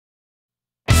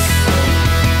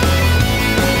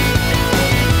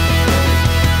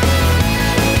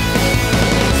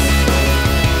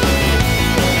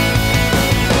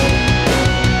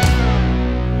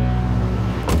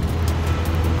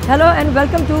Hello and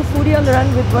welcome to Foodie on the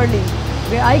Run with Varli,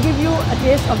 where I give you a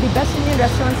taste of the best Indian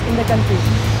restaurants in the country.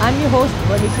 I'm your host,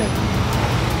 Varli Singh.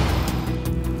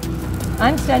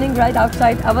 I'm standing right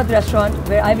outside Awadh restaurant,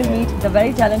 where I will meet the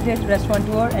very talented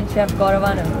restaurateur and chef Gaurav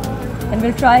Anand, and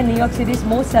will try New York City's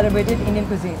most celebrated Indian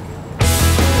cuisine.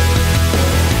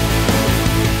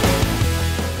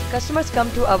 Customers come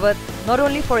to Awadh not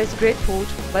only for its great food,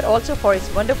 but also for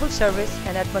its wonderful service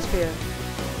and atmosphere.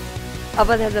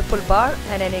 Awadh has a full bar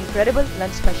and an incredible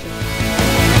lunch special.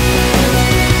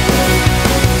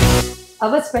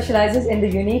 Awadh specializes in the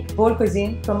unique, bold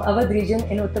cuisine from Awadh region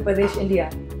in Uttar Pradesh, India.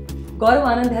 Gaurav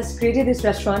Anand has created this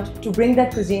restaurant to bring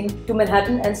that cuisine to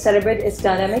Manhattan and celebrate its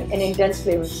dynamic and intense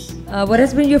flavors. What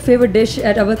has been your favorite dish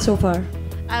at Awadh so far?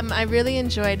 I really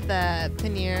enjoyed the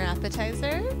paneer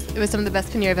appetizer. It was some of the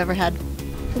best paneer I've ever had.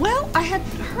 Well, I had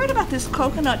heard about this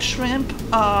coconut shrimp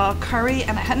curry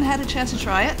and I hadn't had a chance to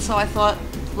try it, so I thought,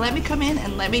 let me come in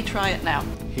and let me try it now.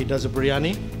 He does a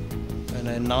biryani and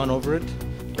a naan over it.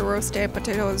 The roasted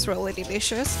potato is really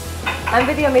delicious. I'm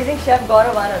with the amazing chef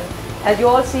Gaurav Anand. As you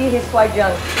all see, he's quite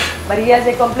young, but he has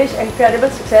accomplished incredible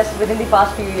success within the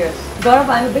past few years. Gaurav,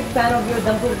 I'm a big fan of your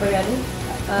dampur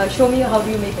biryani. Show me how do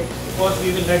you make it. First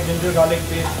we will let ginger garlic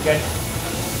paste get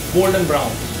golden brown.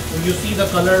 When you see the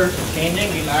color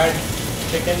changing, we'll add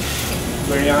chicken,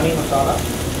 biryani masala,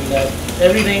 we'll add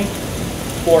everything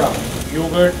poured out.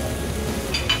 Yogurt,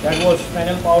 that was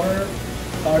fennel powder,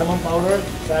 cardamom powder,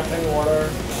 saffron water.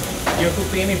 You have to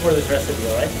pay me for this recipe,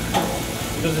 alright?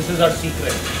 Because this is our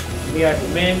secret. We add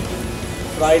mint,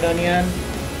 fried onion,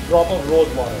 drop of rose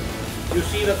water. You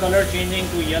see the color changing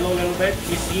to yellow a little bit.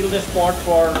 We seal this pot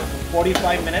for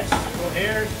 45 minutes. So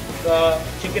here's the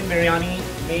chicken biryani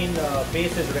main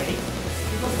base is ready.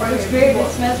 It's great,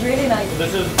 it smells really nice. So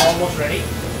this is almost ready.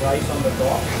 Rice on the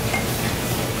top.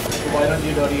 So why don't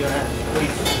you dirty your hands?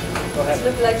 Please. Go ahead. It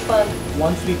looks like fun.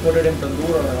 Once we put it in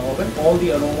tandoor or an oven, all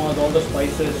the aromas, all the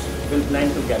spices will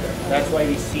blend together. That's why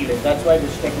we seal it. That's why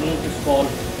this technique is called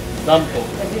dum cook.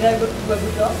 Did I do a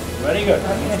good job? Very good.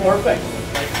 It's perfect.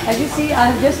 As you see, I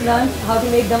have just learned how to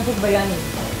make dampur biryani.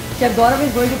 Chef Gaurav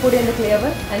is going to put it in the clay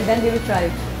oven and then we will try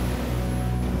it.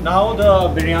 Now the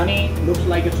biryani looks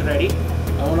like it's ready.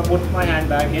 I want to put my hand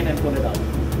back in and pull it out.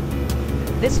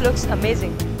 This looks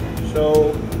amazing.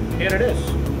 So here it is.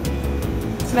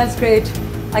 It smells great.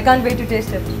 I can't wait to taste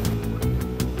it.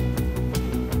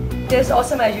 Tastes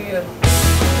awesome as usual.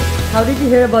 How did you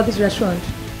hear about this restaurant?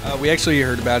 We actually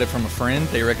heard about it from a friend.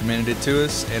 They recommended it to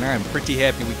us, and I'm pretty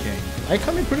happy we came. I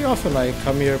come here pretty often. I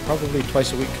come here probably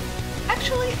twice a week.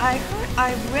 Actually, I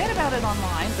read about it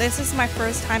online. This is my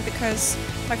first time because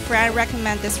my friend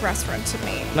recommended this restaurant to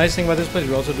me. Nice thing about this place,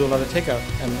 we also do a lot of takeout,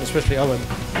 and especially Awadh,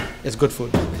 it's good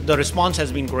food. The response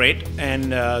has been great,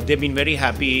 and they've been very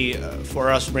happy for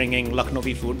us bringing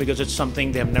Lucknowi food because it's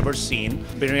something they have never seen.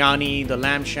 Biryani, the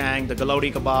lamb shank, the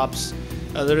galauti kebabs.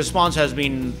 The response has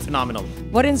been phenomenal.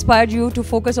 What inspired you to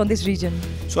focus on this region?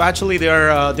 So actually there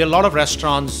are a lot of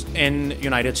restaurants in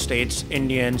United States,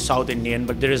 Indian, South Indian,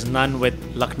 but there is none with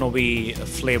Lucknowi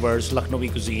flavors,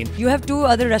 Lucknowi cuisine. You have two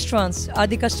other restaurants. Are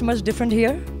the customers different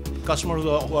here? Customers who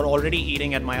are already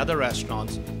eating at my other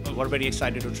restaurants were very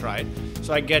excited to try it.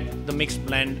 So I get the mixed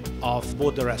blend of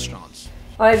both the restaurants.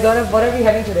 Alright Gaurav, what are we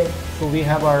having today? So we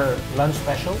have our lunch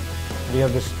special. We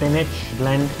have the spinach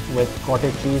blend with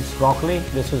cottage cheese broccoli.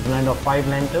 This is blend of 5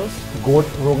 lentils, goat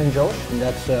rogan josh, and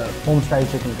that's home-style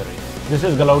chicken curry. This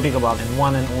is galauti kebab, and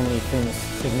one and only famous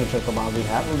signature kebab we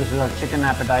have. This is our chicken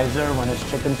appetizer. One is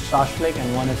chicken shashlik,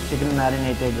 and one is chicken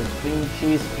marinated with cream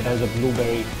cheese. It has a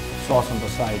blueberry sauce on the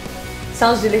side.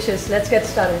 Sounds delicious. Let's get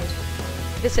started.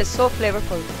 This is so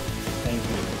flavorful. Thank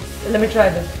you. Let me try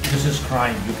this. This is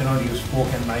crime. You cannot use fork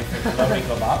and knife in galauti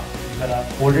kebab. You gotta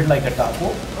hold it like a taco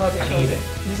and eat it.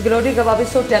 This galauti kebab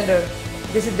is so tender.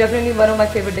 This is definitely one of my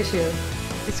favorite dishes here.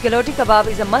 This galauti kebab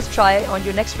is a must try on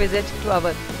your next visit to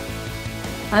Awadh.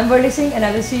 I'm Varli Singh and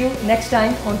I will see you next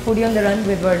time on Foodie on the Run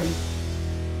with Varli.